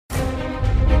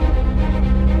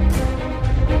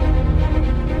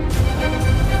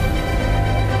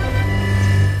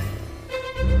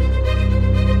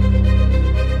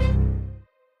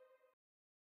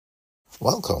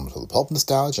Welcome to the Pulp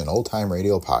Nostalgia and Old Time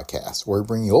Radio podcast, where we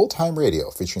bring you old time radio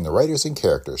featuring the writers and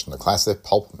characters from the classic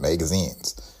pulp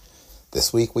magazines.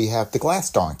 This week we have The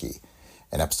Glass Donkey,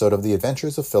 an episode of The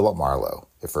Adventures of Philip Marlowe.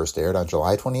 It first aired on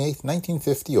July 28,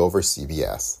 1950 over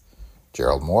CBS.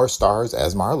 Gerald Moore stars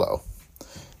as Marlowe.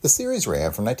 The series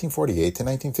ran from 1948 to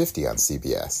 1950 on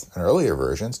CBS. An earlier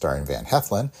version, starring Van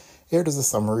Heflin, aired as a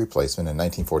summer replacement in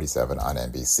 1947 on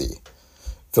NBC.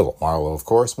 Philip Marlowe, of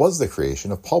course, was the creation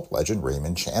of pulp legend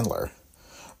Raymond Chandler.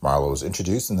 Marlowe was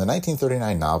introduced in the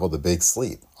 1939 novel The Big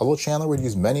Sleep, although Chandler would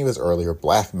use many of his earlier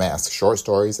Black Mask short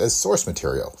stories as source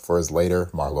material for his later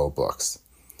Marlowe books.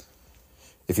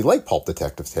 If you like pulp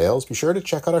detective tales, be sure to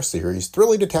check out our series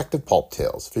Thrilling Detective Pulp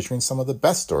Tales, featuring some of the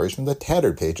best stories from the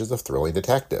tattered pages of Thrilling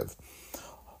Detective.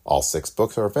 All 6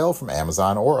 books are available from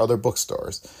Amazon or other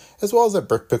bookstores, as well as at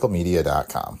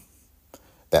brickpicklemedia.com.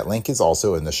 That link is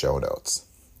also in the show notes.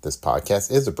 This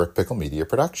podcast is a Brick Pickle Media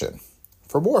production.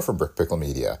 For more from Brick Pickle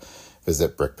Media,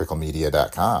 visit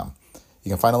brickpicklemedia.com.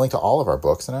 You can find a link to all of our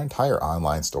books and our entire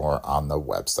online store on the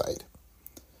website.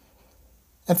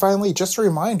 And finally, just a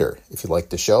reminder, if you like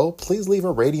the show, please leave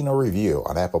a rating or review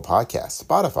on Apple Podcasts,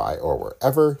 Spotify, or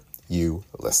wherever you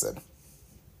listen.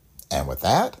 And with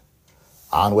that,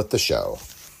 on with the show.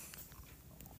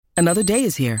 Another day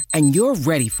is here, and you're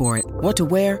ready for it. What to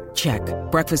wear? Check.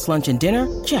 Breakfast, lunch, and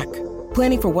dinner? Check.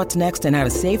 Planning for what's next and how to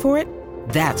save for it?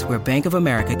 That's where Bank of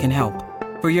America can help.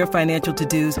 For your financial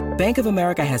to-dos, Bank of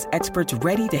America has experts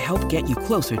ready to help get you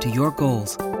closer to your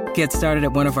goals. Get started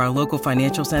at one of our local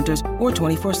financial centers or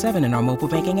 24/7 in our mobile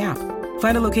banking app.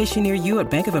 Find a location near you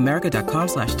at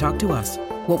bankofamerica.com/talktous.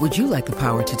 What would you like the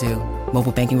power to do?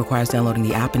 Mobile banking requires downloading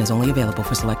the app and is only available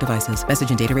for select devices.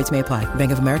 Message and data rates may apply.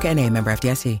 Bank of America N.A., member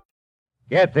FDIC.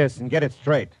 Get this and get it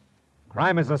straight.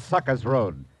 Crime is a sucker's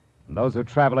road. And those who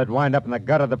travel it wind up in the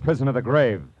gut of the prison of the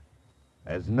grave.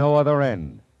 There's no other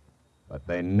end, but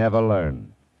they never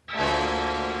learn.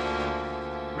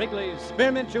 Wrigley's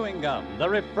Spearmint Chewing Gum, the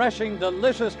refreshing,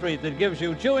 delicious treat that gives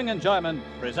you chewing enjoyment,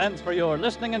 presents for your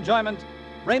listening enjoyment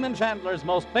Raymond Chandler's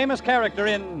most famous character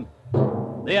in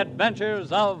The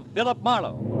Adventures of Philip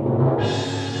Marlowe.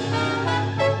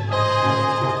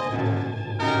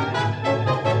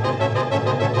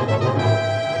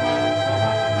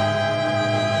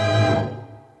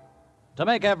 To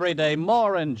make every day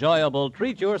more enjoyable,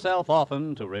 treat yourself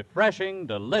often to refreshing,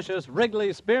 delicious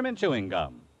Wrigley's Spearmint Chewing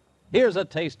Gum. Here's a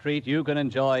taste treat you can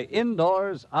enjoy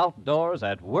indoors, outdoors,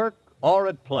 at work, or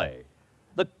at play.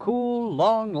 The cool,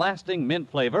 long-lasting mint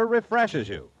flavor refreshes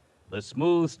you. The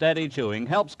smooth, steady chewing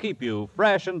helps keep you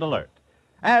fresh and alert.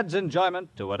 Adds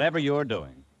enjoyment to whatever you're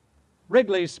doing.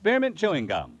 Wrigley's Spearmint Chewing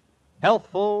Gum.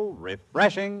 Healthful,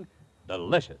 refreshing,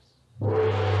 delicious.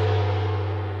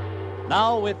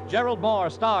 Now, with Gerald Moore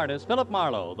starred as Philip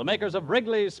Marlowe, the makers of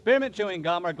Wrigley's Spearmint Chewing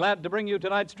Gum are glad to bring you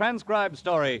tonight's transcribed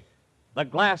story, The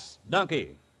Glass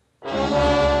Donkey.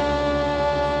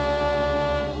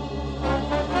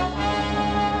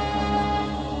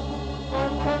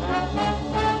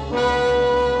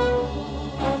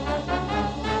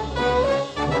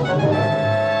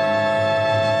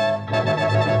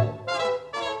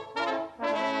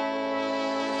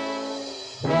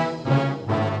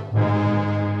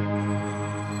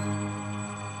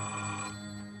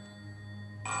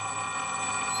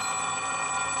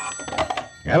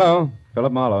 Hello,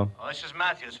 Philip Marlowe. Oh, this is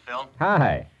Matthews, Phil.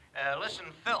 Hi. Listen,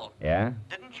 Phil. Yeah?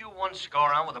 Didn't you once go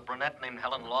around with a brunette named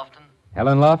Helen Lofton?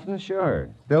 Helen Lofton? Sure.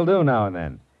 Still do now and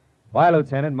then. Why,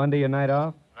 Lieutenant? Monday your night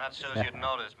off? Not so as you'd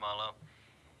notice, Marlowe.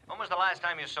 When was the last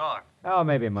time you saw her? Oh,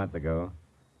 maybe a month ago.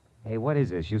 Hey, what is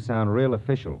this? You sound real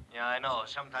official. Yeah, I know.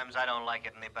 Sometimes I don't like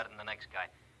it any better than the next guy.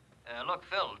 Look,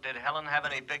 Phil, did Helen have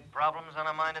any big problems on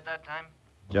her mind at that time?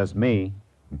 Just me.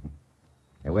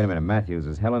 Hey, wait a minute, Matthews.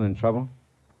 Is Helen in trouble?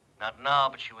 Not now,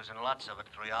 but she was in lots of it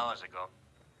 3 hours ago.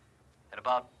 At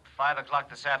about 5 o'clock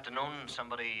this afternoon,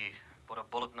 somebody put a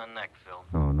bullet in her neck, Phil.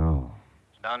 Oh, no.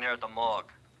 It's down here at the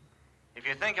morgue. If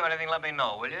you think of anything, let me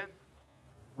know, will you?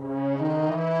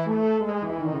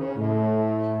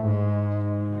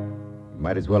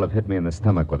 Might as well have hit me in the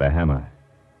stomach with a hammer.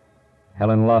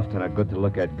 Helen Lofton, a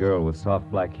good-to-look-at girl with soft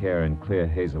black hair and clear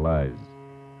hazel eyes,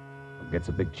 who gets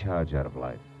a big charge out of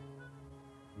life.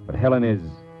 But Helen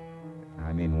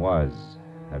was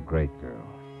a great girl.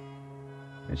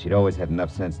 And she'd always had enough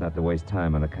sense not to waste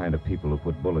time on the kind of people who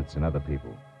put bullets in other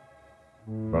people.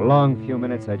 For a long few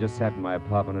minutes, I just sat in my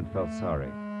apartment and felt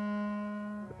sorry.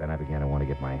 But then I began to want to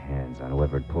get my hands on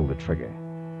whoever had pulled the trigger.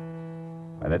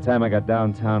 By the time I got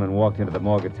downtown and walked into the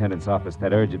morgue attendant's office,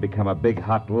 that urge had become a big,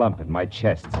 hot lump in my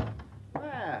chest.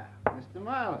 Well, Mr.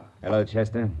 Marlowe. Marlowe. Hello,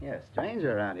 Chester. Yeah,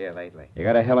 stranger around here lately. You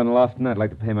got a Helen Lofton? I'd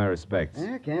like to pay my respects.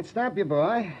 Yeah, can't stop you,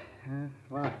 boy.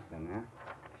 Lofton, huh?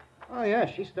 Oh, yeah,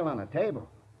 she's still on the table.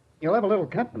 You'll have a little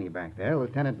company back there,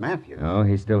 Lieutenant Matthews. Oh,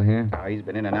 he's still here? Oh, he's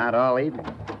been in and out all evening.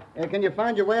 Can you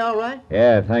find your way all right?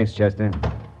 Yeah, thanks, Chester.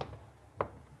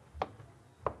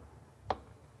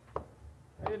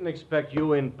 I didn't expect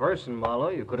you in person, Marlowe.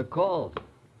 You could have called.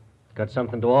 Got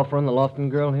something to offer on the Lofton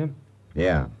girl here?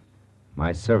 Yeah.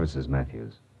 My services,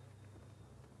 Matthews.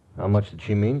 How much did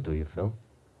she mean to you, Phil?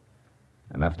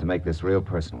 Enough to make this real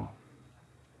personal.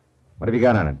 What have you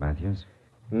got on it, Matthews?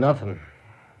 Nothing.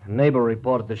 A neighbor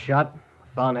reported the shot.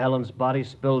 Found Helen's body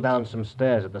spilled down some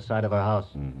stairs at the side of her house.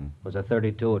 Mm-hmm. It was a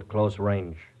 .32 at close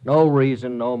range. No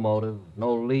reason, no motive,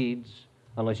 no leads,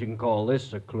 unless you can call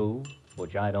this a clue,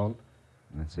 which I don't.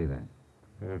 Let's see that.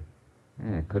 Yeah.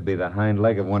 Yeah, it could be the hind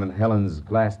leg of one of Helen's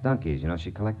glass donkeys. You know,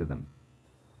 she collected them.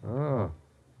 Oh.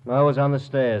 No, I was on the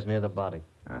stairs near the body.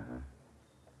 Uh-huh.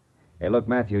 Hey, look,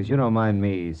 Matthews, you don't mind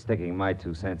me sticking my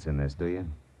 2 cents in this, do you?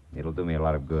 It'll do me a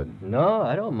lot of good. No,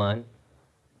 I don't mind.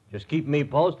 Just keep me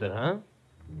posted, huh?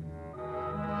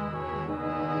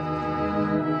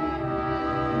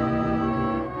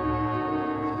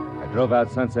 I drove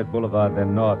out Sunset Boulevard,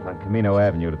 then north on Camino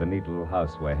Avenue to the neat little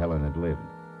house where Helen had lived.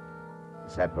 I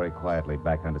sat very quietly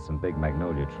back under some big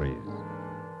magnolia trees.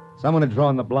 Someone had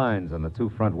drawn the blinds on the 2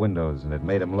 front windows, and it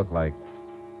made them look like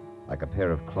a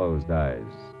pair of closed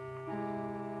eyes.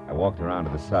 I walked around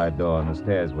to the side door on the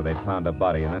stairs where they'd found her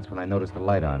body, and that's when I noticed the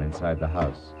light on inside the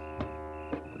house.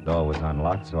 The door was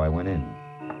unlocked, so I went in.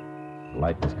 The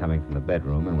light was coming from the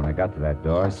bedroom, and when I got to that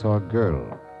door, I saw a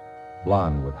girl,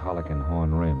 blonde with harlequin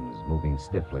horn rims, moving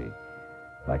stiffly,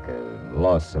 like a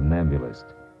lost somnambulist.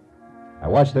 I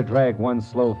watched her drag one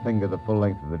slow finger the full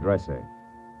length of the dresser.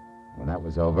 When that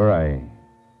was over, I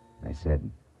said,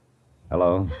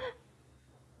 "Hello."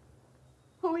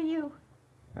 Who are you?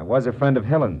 I was a friend of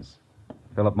Helen's,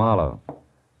 Philip Marlowe.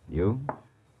 You?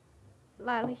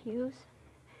 Lila Hughes.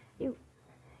 You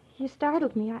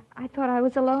startled me. I thought I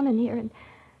was alone in here, and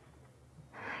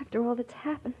after all that's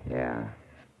happened. Yeah.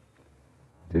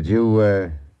 Did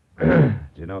you, did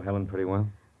you know Helen pretty well?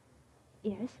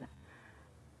 Yes.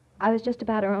 I was just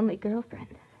about her only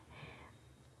girlfriend.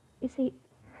 You see,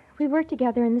 we worked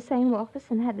together in the same office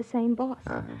and had the same boss.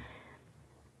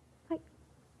 Uh-huh.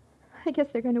 I guess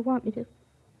they're going to want me to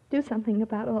do something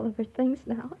about all of her things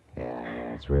now.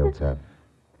 Yeah, it's real tough.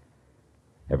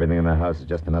 Everything in the house is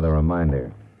just another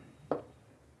reminder.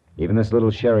 Even this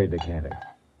little sherry decanter.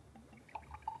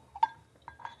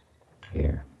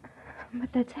 Here.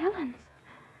 But that's Helen's.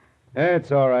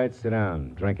 It's all right. Sit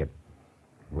down. Drink it.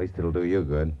 At least it'll do you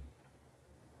good.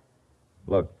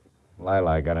 Look,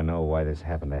 Lila, I gotta know why this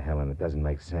happened to Helen. It doesn't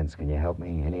make sense. Can you help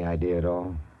me? Any idea at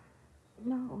all?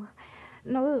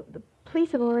 No, the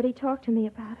police have already talked to me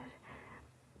about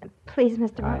it. Please,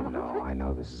 Mr. Marlowe. I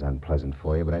know this is unpleasant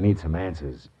for you, but I need some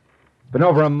answers. It's been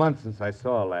over a month since I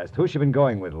saw her last. Who's she been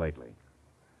going with lately?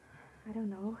 I don't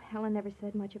know. Helen never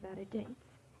said much about her dates.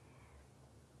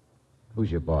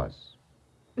 Who's your boss?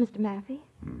 Mr. Maffey?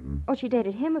 Mm-hmm. Oh, she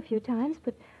dated him a few times,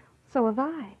 but so have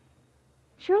I.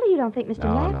 Surely you don't think Mr.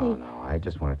 Maffey... No. I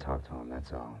just want to talk to him,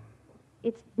 that's all.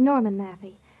 It's Norman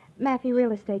Maffey. Maffey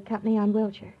Real Estate Company on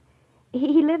Wilshire.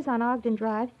 He lives on Ogden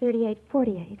Drive,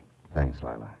 3848. Thanks,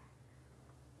 Lila.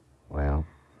 Well,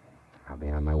 I'll be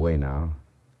on my way now.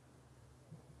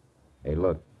 Hey,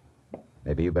 look.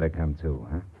 Maybe you better come too,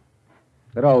 huh?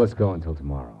 Let all this go until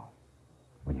tomorrow,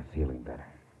 when you're feeling better.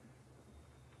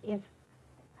 Yes.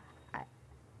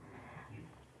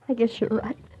 I guess you're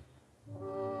right.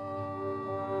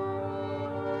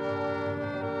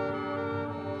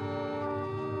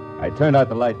 I turned out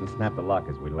the light and snapped the lock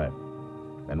as we left.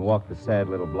 Then walked the sad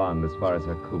little blonde as far as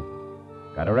her coupe.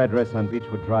 Got her address on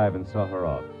Beechwood Drive and saw her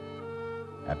off.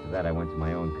 After that, I went to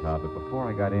my own car, but before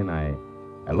I got in, I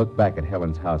looked back at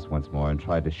Helen's house once more and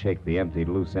tried to shake the empty,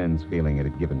 loose ends feeling it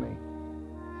had given me.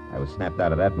 I was snapped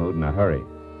out of that mood in a hurry.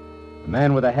 The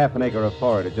man with a half an acre of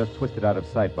forest had just twisted out of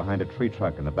sight behind a tree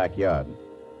trunk in the backyard.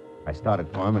 I started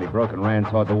for him, and he broke and ran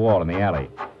toward the wall in the alley.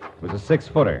 It was a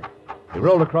 6-footer. He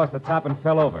rolled across the top and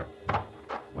fell over.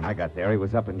 When I got there, he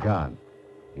was up and gone.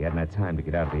 He hadn't had time to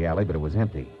get out of the alley, but it was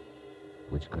empty,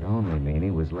 which could only mean he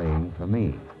was laying for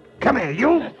me. Come here,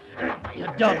 you! You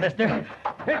don't, mister.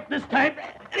 This time.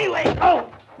 Anyway, oh!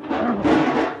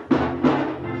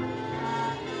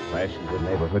 Trash in good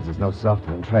neighborhoods is no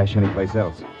softer than trash anyplace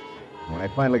else. When I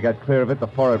finally got clear of it, the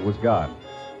forehead was gone.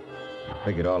 I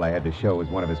figured all I had to show was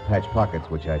one of his patch pockets,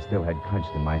 which I still had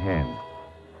clenched in my hand.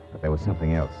 But there was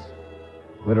something else.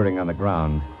 Glittering on the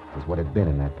ground was what had been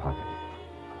in that pocket.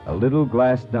 A little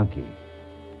glass donkey,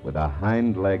 with a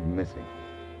hind leg missing.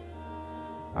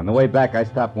 On the way back, I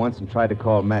stopped once and tried to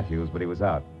call Matthews, but he was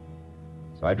out.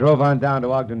 So I drove on down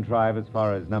to Ogden Drive as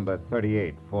far as number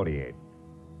 3848.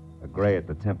 A gray at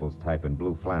the temples type in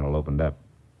blue flannel opened up.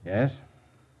 Yes?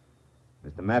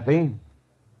 Mr. Maffey?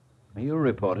 Are you a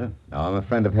reporter? No, I'm a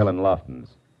friend of Helen Lofton's.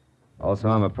 Also,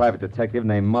 I'm a private detective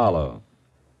named Marlowe.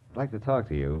 I'd like to talk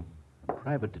to you. A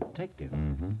private detective?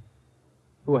 Mm-hmm.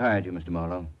 Who hired you, Mr.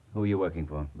 Marlowe? Who are you working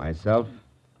for? Myself?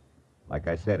 Like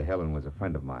I said, Helen was a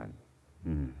friend of mine.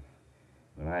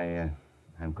 Well,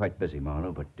 I'm quite busy,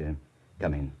 Marlowe, but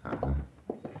come in. Uh-huh.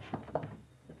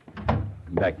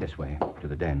 Come back this way, to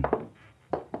the den.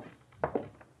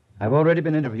 I've already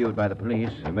been interviewed by the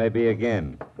police. You may be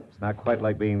again. It's not quite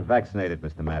like being vaccinated,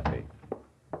 Mr. Maffey.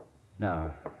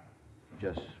 Now,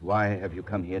 just why have you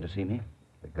come here to see me?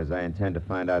 Because I intend to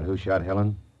find out who shot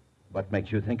Helen. What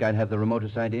makes you think I'd have the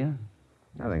remotest idea?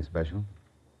 Nothing special.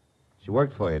 She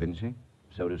worked for you, didn't she?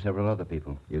 So do several other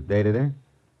people. You dated her?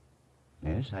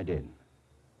 Yes, I did.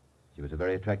 She was a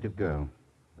very attractive girl,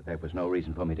 but that was no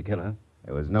reason for me to kill her.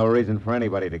 There was no reason for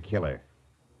anybody to kill her.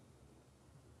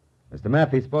 Mr.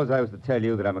 Maffey, suppose I was to tell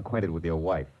you that I'm acquainted with your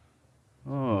wife.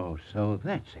 Oh, so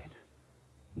that's it.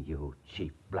 You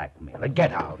cheap blackmailer.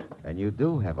 Get out. And you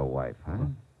do have a wife, huh?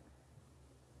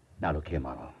 Now, look here,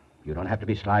 Marlowe. You don't have to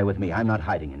be sly with me. I'm not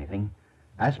hiding anything.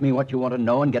 Ask me what you want to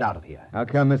know and get out of here. How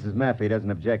come Mrs. Maffey doesn't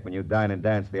object when you dine and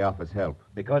dance the office help?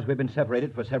 Because we've been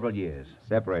separated for several years.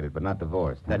 Separated, but not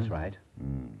divorced, huh? That's right.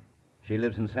 She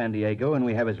lives in San Diego, and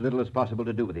we have as little as possible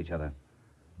to do with each other.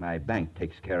 My bank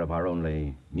takes care of our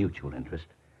only mutual interest.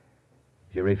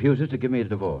 She refuses to give me a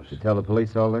divorce. Did you tell the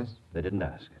police all this? They didn't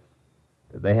ask.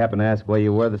 Did they happen to ask where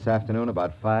you were this afternoon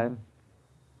about 5?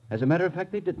 As a matter of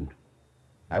fact, they didn't.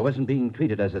 I wasn't being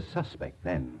treated as a suspect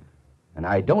then, and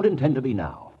I don't intend to be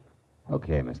now.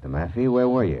 Okay, Mr. Maffey, where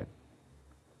were you?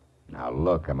 Now,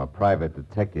 look, I'm a private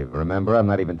detective. Remember, I'm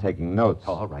not even taking notes.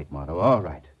 All right, Marlowe, all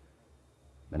right.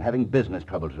 Been having business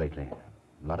troubles lately.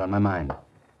 A lot on my mind.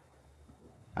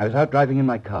 I was out driving in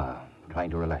my car, trying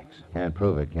to relax. Can't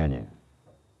prove it, can you?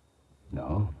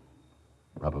 No,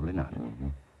 probably not.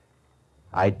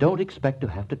 I don't expect to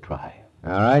have to try.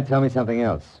 All right, tell me something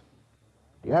else.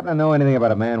 Do you happen to know anything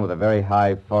about a man with a very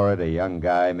high forehead, a young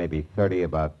guy, maybe 30,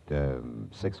 about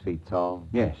 6 feet tall?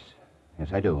 Yes,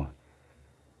 I do.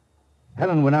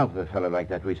 Helen went out with a fellow like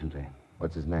that recently.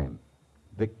 What's his name?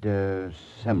 Victor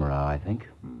Semra, I think.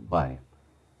 Why?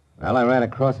 Well, I ran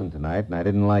across him tonight, and I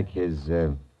didn't like his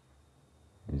attitude.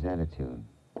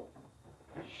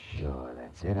 Sure,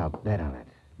 that's it. I'll bet on it.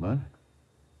 What?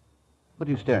 What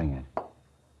are you staring at?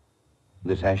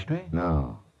 This ashtray?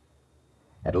 No.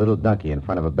 That little donkey in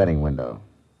front of a betting window.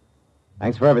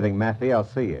 Thanks for everything, Maffey. I'll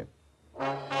see you.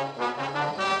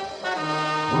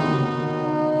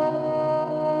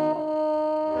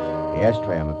 The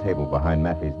ashtray on the table behind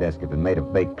Maffey's desk had been made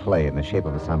of baked clay in the shape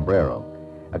of a sombrero,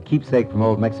 a keepsake from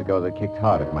old Mexico that kicked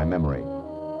hard at my memory.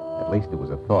 At least it was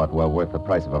a thought well worth the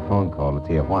price of a phone call to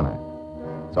Tijuana.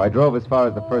 So I drove as far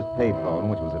as the first payphone,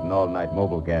 which was at an all-night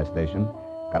mobile gas station,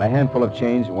 got a handful of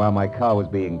change, and while my car was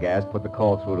being gassed, put the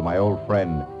call through to my old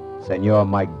friend, Senor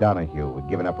Mike Donahue, who had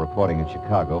given up reporting in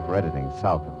Chicago for editing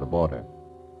south of the border.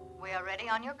 We are ready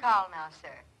on your call now,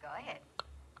 sir. Go ahead.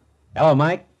 Hello,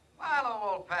 Mike.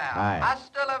 Hello, old pal. Hi.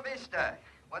 Hasta la vista.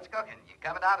 What's cooking? You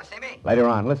coming down to see me? Later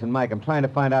on. Listen, Mike, I'm trying to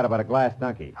find out about a glass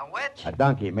donkey. A which? A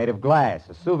donkey made of glass,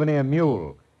 a souvenir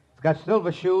mule. It's got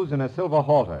silver shoes and a silver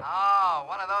halter. Oh,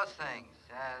 one of those things.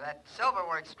 That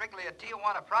silverwork's strictly a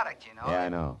Tijuana product, you know. Yeah, I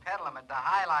know. They peddle them at the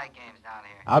highlight games down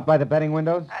here. Out by the betting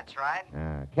windows? That's right.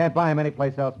 Can't buy 'em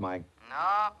anyplace else, Mike.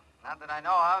 No, not that I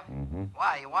know of. Mm-hmm.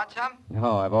 Why, you want some?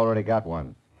 No, I've already got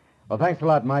one. Well, thanks a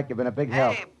lot, Mike. You've been a big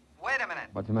help. Hey, wait a minute.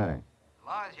 What's the matter? As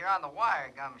long as you're on the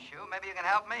wire, Gumshoe, maybe you can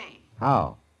help me.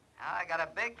 How? I got a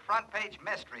big front-page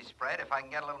mystery spread if I can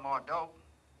get a little more dope.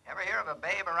 Ever hear of a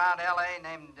babe around L.A.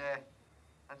 named,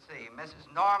 let's see, Mrs.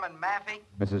 Norman Maffey?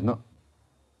 Mrs.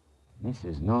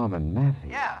 Norman Maffey?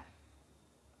 Yeah.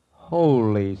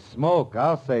 Holy smoke,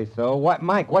 I'll say so. What,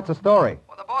 Mike, what's the story?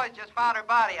 Well, the boys just found her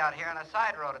body out here on a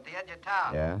side road at the edge of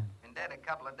town. Yeah? Been dead a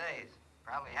couple of days.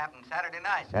 Probably happened Saturday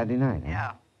night. Saturday night, huh?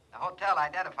 Yeah. The hotel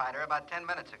identified her about 10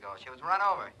 minutes ago. She was run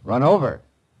over. Run over?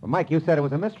 Well, Mike, you said it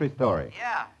was a mystery story.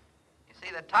 Yeah. You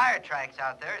see, the tire tracks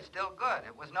out there is still good.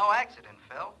 It was no accident,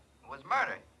 Phil. It was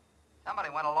murder. Somebody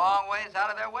went a long ways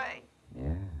out of their way.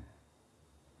 Yeah.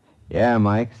 Yeah,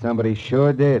 Mike, somebody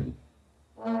sure did.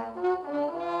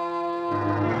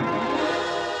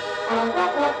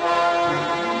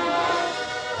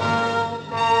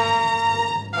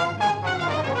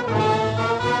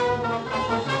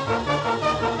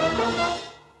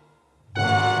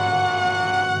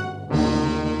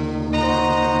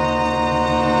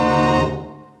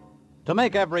 To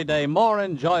make every day more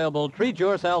enjoyable, treat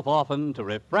yourself often to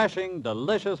refreshing,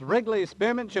 delicious Wrigley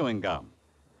Spearmint Chewing Gum.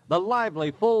 The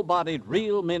lively, full-bodied,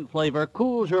 real mint flavor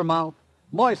cools your mouth,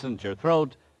 moistens your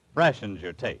throat, freshens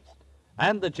your taste.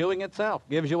 And the chewing itself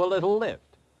gives you a little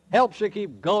lift, helps you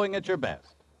keep going at your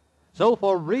best. So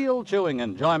for real chewing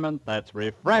enjoyment that's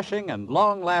refreshing and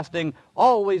long-lasting,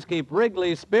 always keep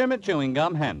Wrigley Spearmint Chewing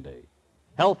Gum handy.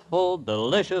 Healthful,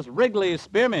 delicious Wrigley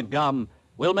Spearmint Gum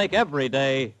will make every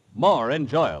day more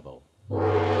enjoyable.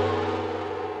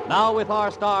 Now with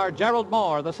our star, Gerald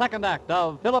Moore, the second act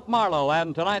of Philip Marlowe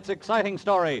and tonight's exciting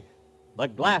story, The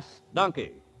Glass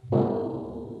Donkey.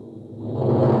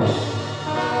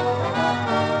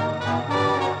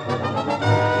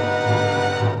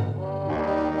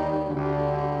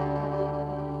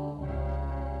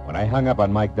 When I hung up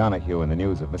on Mike Donahue in the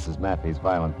news of Mrs. Maffey's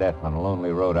violent death on a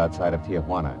lonely road outside of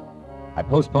Tijuana, I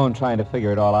postponed trying to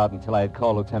figure it all out until I had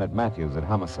called Lieutenant Matthews at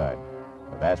Homicide.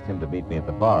 I'd asked him to meet me at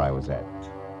the bar I was at.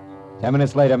 10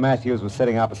 minutes later, Matthews was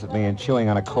sitting opposite me and chewing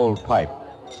on a cold pipe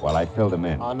while I filled him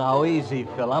in. Oh, now, easy,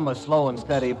 Phil. I'm a slow and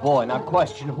steady boy. Now,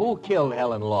 question, who killed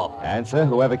Helen Lofton? Answer,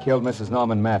 whoever killed Mrs.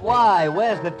 Norman Maffey. Why?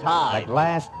 Where's the The tie?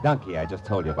 glass donkey I just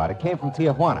told you about. It came from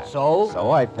Tijuana. So?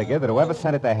 So I figured that whoever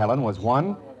sent it to Helen was,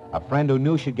 one, a friend who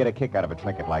knew she'd get a kick out of a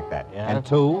trinket like that. Yeah? And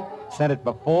two, sent it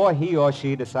before he or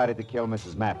she decided to kill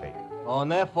Mrs. Maffey. Oh, and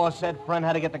therefore said friend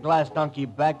had to get the glass donkey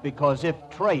back because if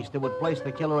traced, it would place the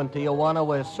killer in Tijuana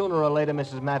where sooner or later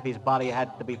Mrs. Maffey's body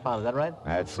had to be found. Is that right?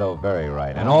 That's so very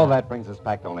right. And all that brings us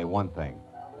back to only one thing.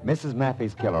 Mrs.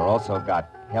 Maffey's killer also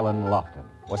got Helen Lofton.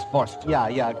 Was forced to.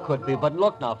 Yeah, it could be. But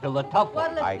look now, Phil, the tough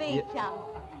one. What'll it be, chum?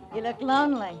 You look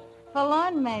lonely.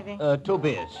 Forlorn, maybe. 2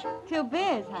 beers. 2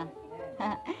 beers, huh?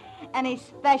 Any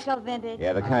special vintage?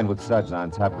 Yeah, the kind with suds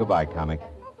on top. Goodbye, comic.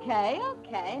 Okay.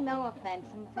 No offense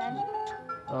intended.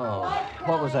 Oh,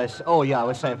 what was I saying? Oh, yeah, I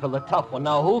was saying, Phil, the tough one.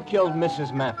 Now, who killed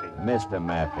Mrs. Maffey? Mr.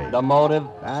 Maffey. The motive?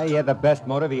 He had the best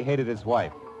motive. He hated his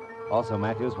wife. Also,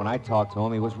 Matthews, when I talked to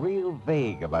him, he was real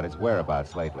vague about his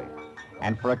whereabouts lately.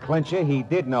 And for a clincher, he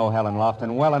did know Helen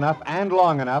Lofton well enough and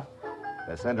long enough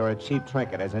to send her a cheap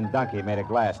trinket, as in donkey made of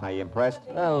glass. Now, you impressed?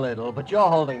 A little, but you're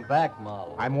holding back,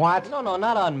 Marlowe. I'm what? No,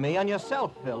 not on me, on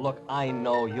yourself, Phil. Look, I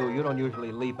know you. You don't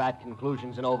usually leap at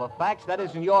conclusions and over facts. That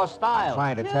isn't your style. I'm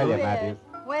trying to 2 tell you, beers Matthews.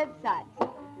 with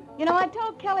suds. You know, I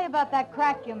told Kelly about that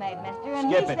crack you made, mister,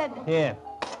 and Skip he it. said... Here.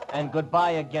 And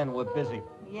goodbye again. We're busy.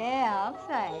 Yeah, I'll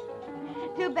say.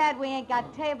 Too bad we ain't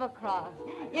got tablecloths.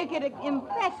 You could have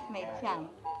impressed me, chum.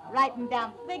 Writing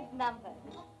down big numbers.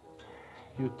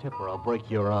 You tip her, I'll break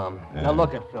your arm. Now,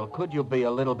 look at Phil. Could you be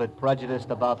a little bit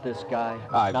prejudiced about this guy?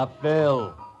 Now,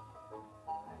 Phil.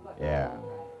 Yeah.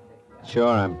 Sure,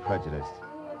 I'm prejudiced.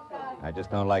 I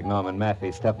just don't like Norman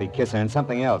Maffey's stuffy kisser and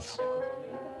something else.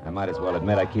 I might as well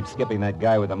admit I keep skipping that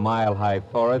guy with a mile-high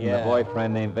forehead and the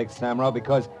boyfriend named Vic Samro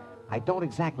because I don't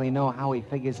exactly know how he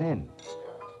figures in.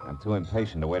 I'm too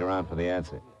impatient to wait around for the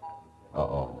answer.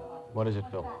 Uh-oh. What is it,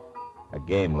 Phil? A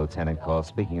game, Lieutenant, called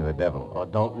Speaking of the Devil. Oh,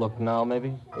 don't look now,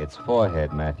 maybe? It's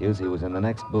Forehead, Matthews. He was in the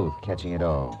next booth, catching it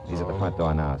all. He's at the front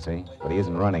door now, see? But he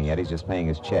isn't running yet. He's just paying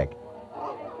his check.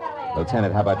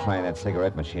 Lieutenant, how about trying that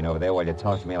cigarette machine over there while you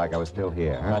talk to me like I was still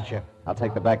here, huh? Gotcha. I'll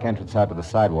take the back entrance out to the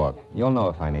sidewalk. You'll know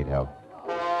if I need help.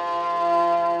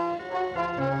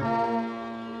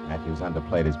 Matthews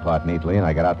underplayed his part neatly, and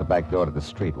I got out the back door to the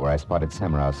street where I spotted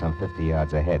Semrau some 50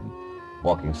 yards ahead,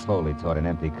 walking slowly toward an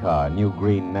empty car, a new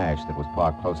green Nash that was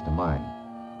parked close to mine.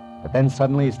 But then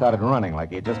suddenly he started running like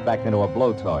he had just backed into a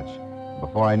blowtorch.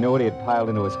 Before I knew it, he had piled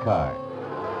into his car.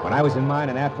 When I was in mine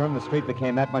and after him, the street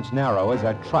became that much narrower as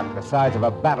a truck the size of a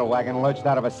battle wagon lurched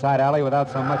out of a side alley without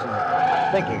so much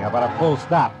as thinking about a full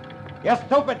stop. You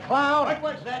stupid clown! What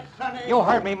was that, Sonny? You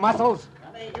heard me, Muscles.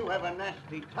 Sonny, you have a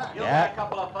nasty tongue. You got a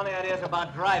couple of funny ideas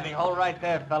about driving. Hold right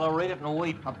there, fellow. Read it and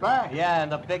weep. A bag? Yeah,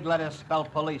 and the big letters spell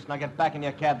police. Now get back in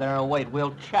your cab there and wait.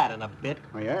 We'll chat in a bit.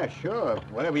 Oh, yeah, sure.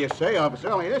 Whatever you say, officer.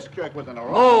 Only this jerk was in the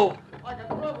wrong. Move! Like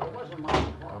a brother, it wasn't my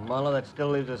fault. Marlowe, that still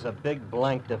leaves us a big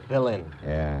blank to fill in.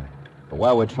 Yeah. But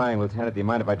while we're trying, Lieutenant, do you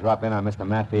mind if I drop in on Mr.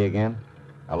 Maffey again?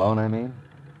 Alone, I mean?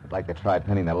 I'd like to try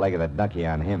pinning the leg of the donkey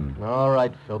on him. All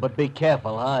right, Phil, but be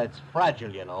careful, huh? It's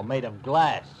fragile, you know, made of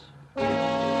glass.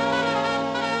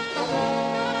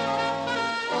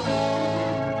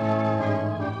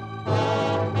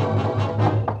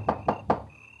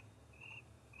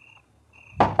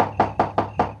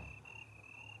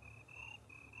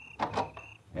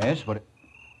 Yes, what...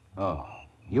 Oh,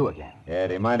 you again. Yeah,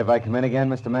 do you mind if I come in again,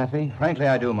 Mr. Maffey? Frankly,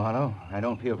 I do, Marlowe. I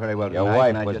don't feel very well Your tonight, wife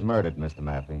and I was just... murdered, Mr.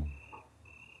 Maffey.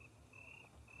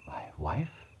 My wife?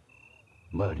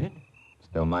 Murdered?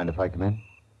 Still mind if I come in?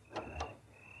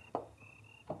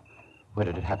 Where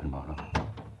did it happen, Marlowe?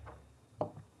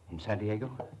 In San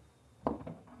Diego?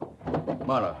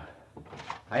 Marlowe,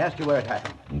 I asked you where it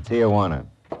happened. In Tijuana.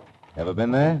 Ever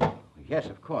been there? Yes,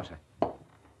 of course.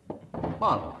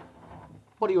 Marlowe,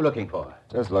 what are you looking for?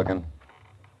 Just looking.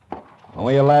 When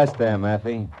were you last there,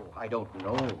 Maffey? Oh, I don't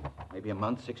know. Maybe a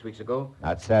month, 6 weeks ago?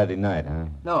 Not Saturday night, huh?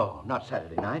 No, not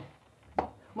Saturday night.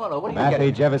 Marlowe, what are you Maffey, getting?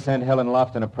 did you ever send Helen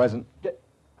Lofton a present?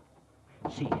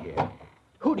 See here.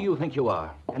 Who do you think you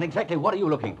are? And exactly what are you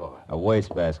looking for? A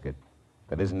wastebasket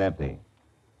that isn't empty.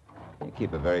 You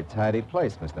keep a very tidy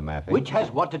place, Mr. Maffey. Which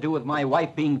has what to do with my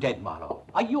wife being dead, Marlowe?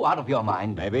 Are you out of your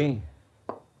mind? Maybe.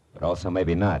 But also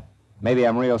maybe not. Maybe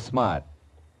I'm real smart.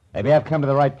 Maybe I've come to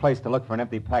the right place to look for an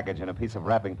empty package and a piece of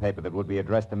wrapping paper that would be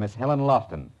addressed to Miss Helen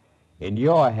Lofton. In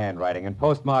your handwriting and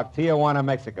postmarked Tijuana,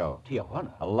 Mexico.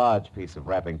 Tijuana? A large piece of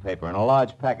wrapping paper and a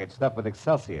large package stuffed with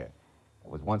Excelsior. It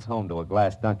was once home to a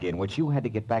glass donkey in which you had to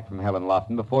get back from Helen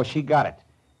Lofton before she got it.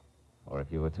 Or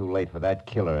if you were too late for that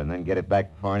killer and then get it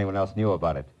back before anyone else knew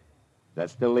about it. Does that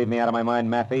still leave me out of my mind,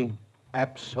 Maffey?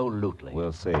 Absolutely.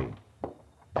 We'll see.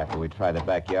 After we try the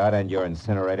backyard and your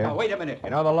incinerator. Now, wait a minute. You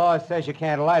know, the law says you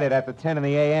can't light it after 10 in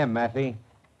the a.m., Maffey.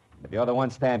 If you're the one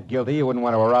stamped guilty, you wouldn't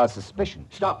want to arouse suspicion.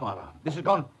 Stop, Marlowe. This has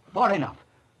gone far enough.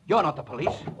 You're not the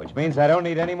police. Which means I don't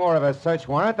need any more of a search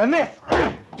warrant than this.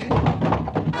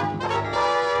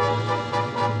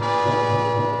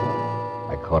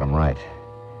 I caught him right.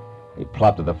 He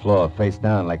plopped to the floor, face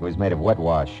down, like he was made of wet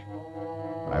wash.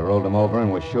 When I rolled him over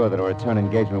and was sure that a return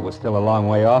engagement was still a long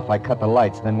way off, I cut the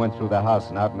lights, then went through the house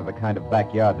and out into the kind of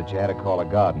backyard that you had to call a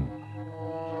garden.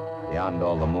 Beyond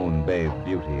all the moon-bathed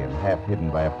beauty and half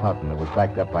hidden by a fountain that was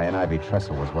backed up by an ivy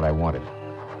trestle was what I wanted.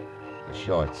 The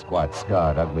short, squat,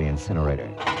 scarred, ugly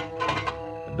incinerator.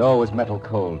 The door was metal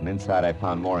cold, and inside I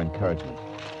found more encouragement.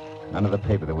 None of the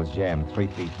paper that was jammed 3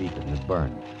 feet deep had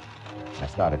burned. I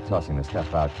started tossing the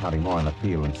stuff out, counting more on the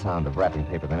feel and sound of wrapping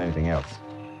paper than anything else.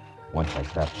 Once I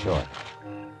stopped short,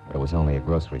 but it was only a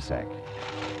grocery sack.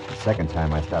 The second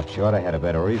time I stopped short, I had a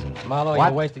better reason. Marlowe, What?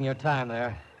 you're wasting your time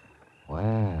there.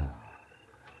 Well,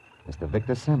 Mr.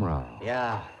 Victor Semrau.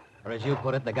 Yeah, or as you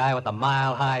put it, the guy with the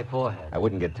mile-high forehead. I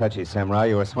wouldn't get touchy, Semrau.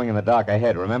 You were swinging the dock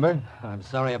ahead, remember? I'm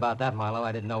sorry about that, Marlowe.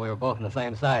 I didn't know we were both on the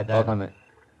same side there. Both on the...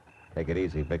 Take it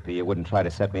easy, Victor. You wouldn't try to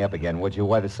set me up again, would you?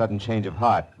 Why the sudden change of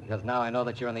heart? Because now I know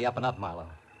that you're in the up and up, Marlowe.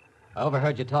 I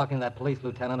overheard you talking to that police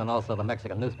lieutenant and also the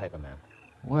Mexican newspaper man.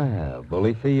 Well,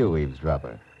 bully for you,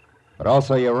 eavesdropper. But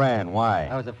also you ran. Why?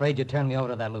 I was afraid you'd turn me over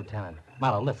to that lieutenant.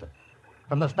 Marlowe, listen.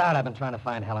 From the start, I've been trying to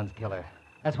find Helen's killer.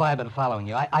 That's why I've been following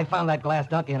you. I found that glass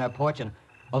donkey in her porch, and,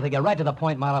 well, to get right to the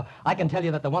point, Marlowe, I can tell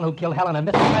you that the one who killed Helen and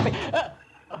Mr. Maffey...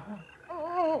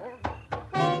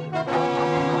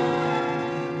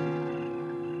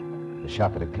 The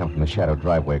shot that had come from the shadow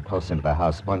driveway close into the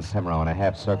house spun Semrau in a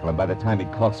half circle, and by the time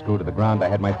he'd corkscrewed to the ground, I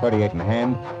had my .38 in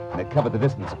hand, and it covered the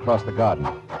distance across the garden.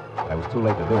 But I was too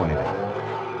late to do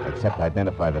anything, except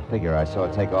identify the figure I saw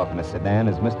take off in a sedan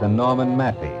as Mr. Norman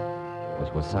Maffey,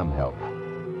 which was some help.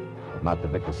 But not the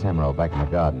Victor Semrau back in the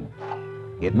garden.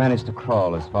 He had managed to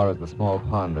crawl as far as the small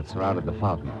pond that surrounded the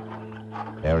fountain.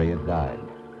 There he had died,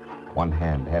 one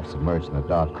hand half submerged in the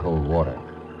dark, cold water,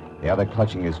 the other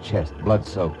clutching his chest,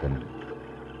 blood-soaked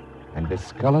and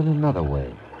discolored another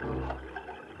way.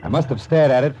 I must have stared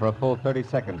at it for a full 30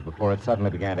 seconds before it suddenly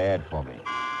began to add for me.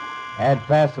 Add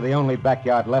fast to the only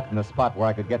backyard left in the spot where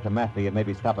I could get to Maffey and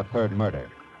maybe stop a third murder.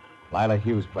 Lila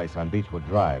Hughes' place on Beechwood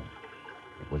Drive.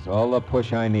 It was all the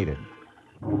push I needed.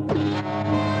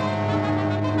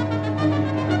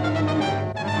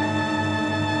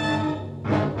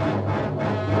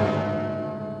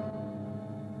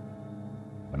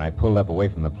 When I pulled up away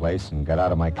from the place and got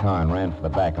out of my car and ran for the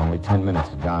back, only 10 minutes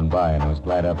had gone by, and I was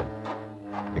glad of it.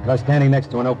 Because standing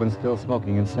next to an open,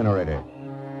 still-smoking incinerator,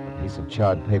 a piece of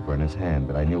charred paper in his hand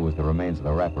that I knew was the remains of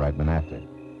the wrapper I'd been after,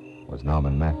 was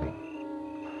Norman Maffey.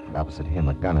 And opposite him,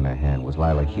 a gun in her hand, was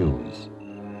Lila Hughes,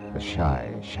 the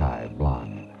shy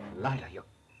blonde. Lila,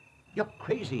 you're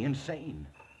crazy, insane.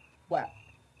 Well,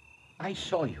 I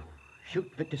saw you shoot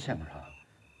Victor Semrau.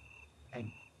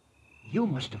 And you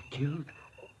must have killed...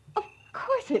 Of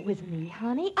course it was me,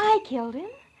 honey. I killed him.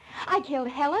 I killed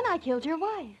Helen. I killed your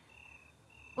wife.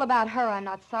 Well, about her, I'm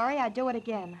not sorry. I'd do it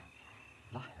again.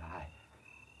 Lila,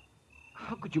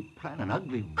 how could you plan an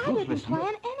ugly, I ruthless... didn't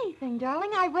plan anything,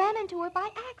 darling. I ran into her by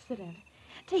accident.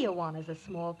 Tijuana's a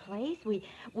small place.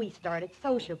 We started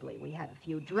sociably. We had a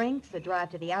few drinks, a drive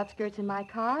to the outskirts in my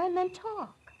car, and then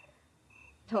talk.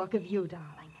 Talk of you,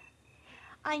 darling.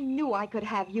 I knew I could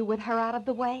have you with her out of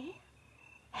the way.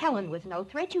 Helen was no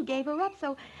threat. You gave her up,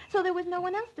 so there was no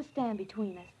one else to stand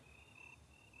between us.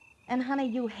 And, honey,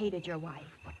 you hated your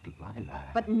wife. But Lila.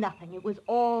 But nothing. It was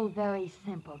all very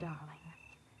simple, darling.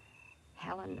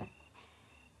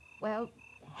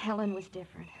 Helen was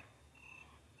different.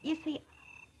 You see,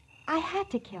 I had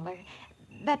to kill her.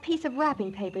 That piece of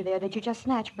wrapping paper there that you just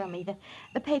snatched from me,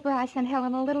 the paper I sent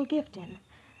Helen a little gift in.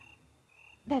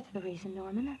 That's the reason,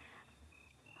 Norman.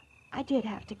 I did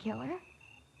have to kill her.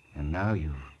 And now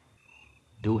you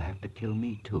do have to kill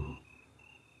me, too.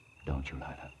 Don't you,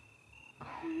 Lila?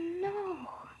 Oh, no.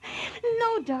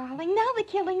 No, darling. Now the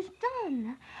killing's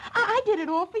done. I did it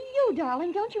all for you,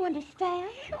 darling. Don't you understand?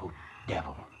 You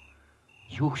devil.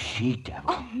 You she-devil.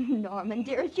 Oh, Norman,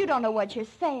 dearest, you don't know what you're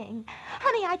saying.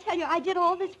 Honey, I tell you, I did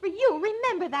all this for you.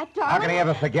 Remember that, darling. How can he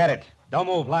ever forget it? Don't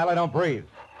move, Lila. Don't breathe.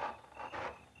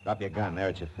 Drop your gun there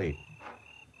at your feet.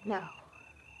 No.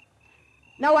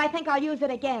 No, I think I'll use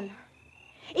it again.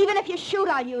 Even if you shoot,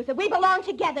 I'll use it. We belong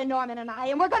together, Norman and I,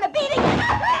 and we're going to beat it.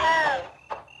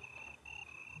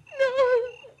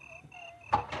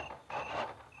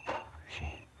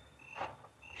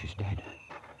 She's dead.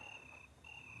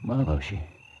 Marlowe,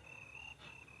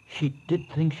 she did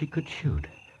think she could shoot.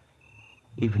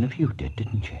 Even if you did,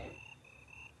 didn't she?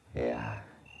 Yeah.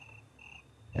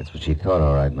 That's what she thought,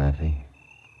 all right, Matthew.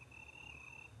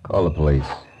 Call the police.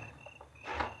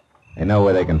 They know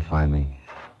where they can find me.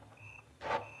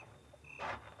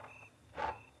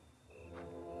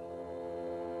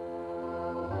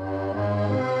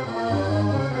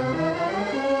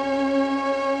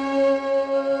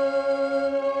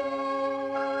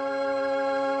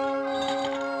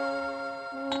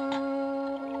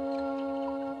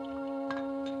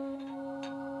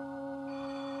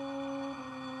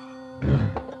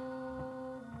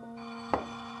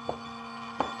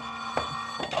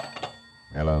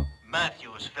 Hello?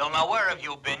 Matthews, Phil, now where have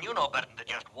you been? You know better than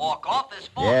to just walk off this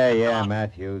phone. Yeah,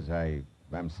 Matthews.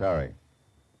 I'm sorry.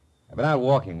 I've been out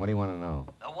walking. What do you want to know?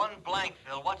 The one blank,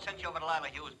 Phil. What sent you over to Lila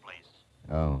Hughes' place?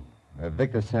 Oh,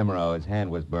 Victor Semero, his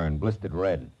hand was burned, blistered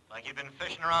red. Like you'd been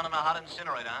fishing around in a hot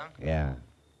incinerator, huh? Yeah.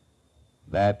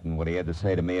 That and what he had to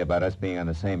say to me about us being on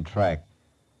the same track.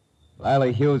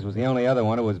 Lila Hughes was the only other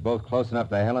one who was both close enough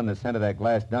to Helen to send her that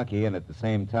glass donkey and at the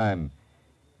same time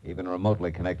even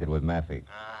remotely connected with Maffei.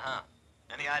 Uh-huh.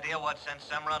 Any idea what sent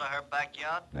Semra to her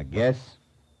backyard? I guess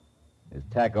his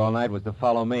tack all night was to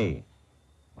follow me.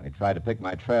 When he tried to pick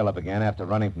my trail up again after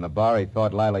running from the bar, he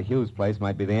thought Lila Hughes' place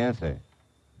might be the answer.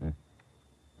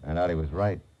 Turned out he was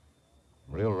right.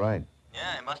 Real right.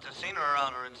 Yeah, he must have seen her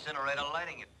around her incinerator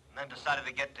lighting it, and then decided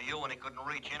to get to you when he couldn't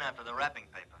reach in after the wrapping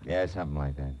paper. Yeah, something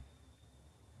like that.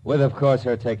 With, of course,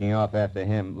 her taking off after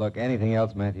him. Look, anything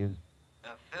else, Matthews?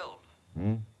 Phil.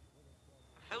 Hmm?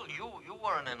 Phil, you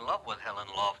weren't in love with Helen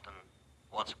Lofton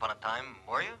once upon a time,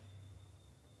 were you?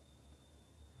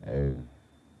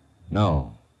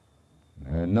 No.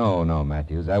 No,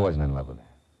 Matthews. I wasn't in love with her.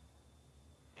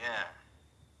 Yeah.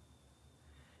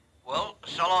 Well,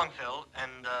 so long, Phil.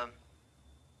 And,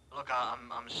 look,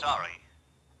 I'm sorry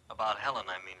about Helen.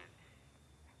 I mean,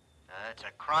 it's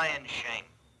a crying shame.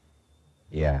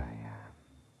 Yeah.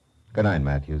 Good night,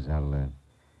 Matthews.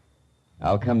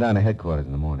 I'll come down to headquarters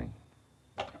in the morning.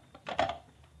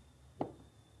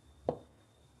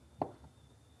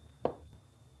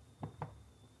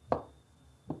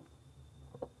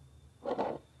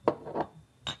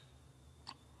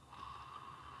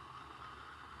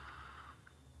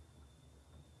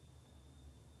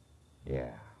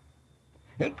 Yeah.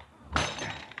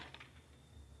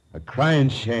 A crying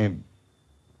shame.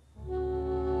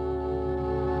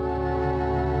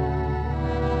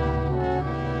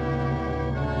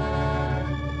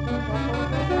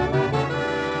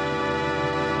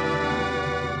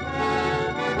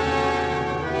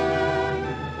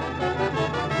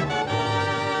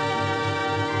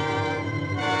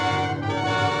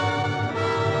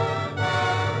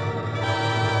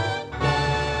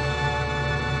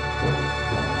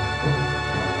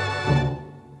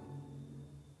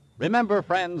 Remember,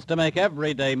 friends, to make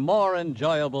every day more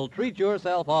enjoyable, treat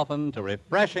yourself often to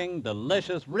refreshing,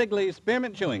 delicious Wrigley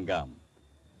Spearmint Chewing Gum.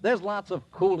 There's lots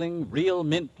of cooling, real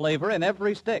mint flavor in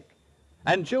every stick.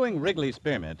 And chewing Wrigley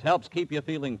Spearmint helps keep you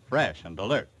feeling fresh and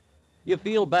alert. You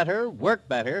feel better, work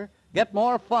better, get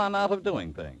more fun out of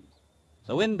doing things.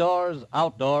 So indoors,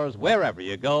 outdoors, wherever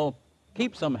you go,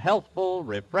 keep some healthful,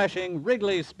 refreshing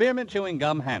Wrigley Spearmint Chewing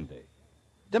Gum handy.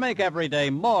 To make every day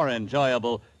more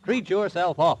enjoyable, treat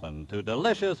yourself often to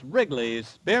delicious Wrigley's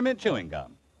Spearmint Chewing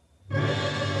Gum.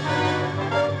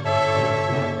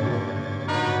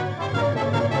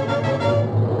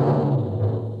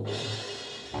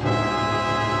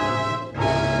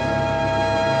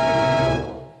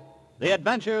 The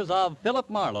Adventures of Philip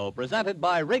Marlowe, presented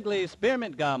by Wrigley's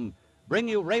Spearmint Gum, bring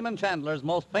you Raymond Chandler's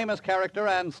most famous character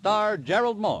and star,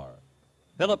 Gerald Moore.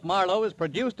 Philip Marlowe is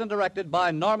produced and directed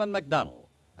by Norman MacDonald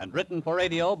and written for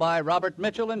radio by Robert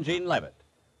Mitchell and Gene Levitt.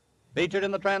 Featured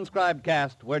in the transcribed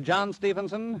cast were John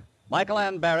Stevenson, Michael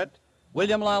Ann Barrett,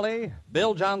 William Lawley,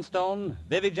 Bill Johnstone,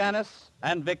 Vivi Janis,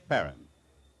 and Vic Perrin.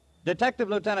 Detective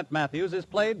Lieutenant Matthews is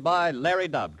played by Larry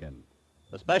Dobkin.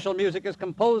 The special music is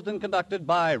composed and conducted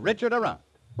by Richard Arant.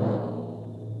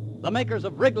 The makers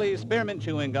of Wrigley's Spearmint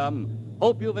Chewing Gum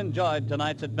hope you've enjoyed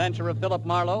tonight's adventure of Philip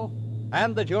Marlowe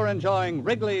and that you're enjoying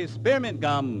Wrigley's Spearmint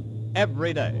Gum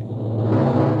every day.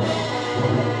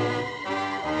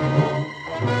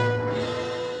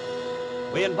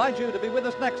 We invite you to be with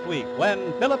us next week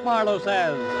when Philip Marlowe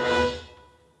says...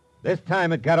 This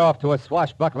time it got off to a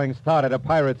swashbuckling start at a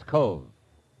pirate's cove.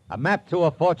 A map to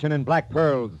a fortune in black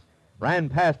pearls ran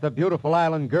past a beautiful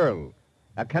island girl,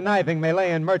 a conniving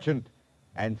Malayan merchant,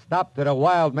 and stopped at a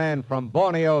wild man from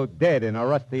Borneo dead in a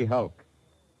rusty hulk.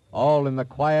 All in the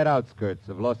quiet outskirts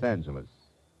of Los Angeles.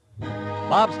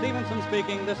 Bob Stevenson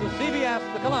speaking. This is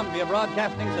CBS, the Columbia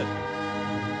Broadcasting System.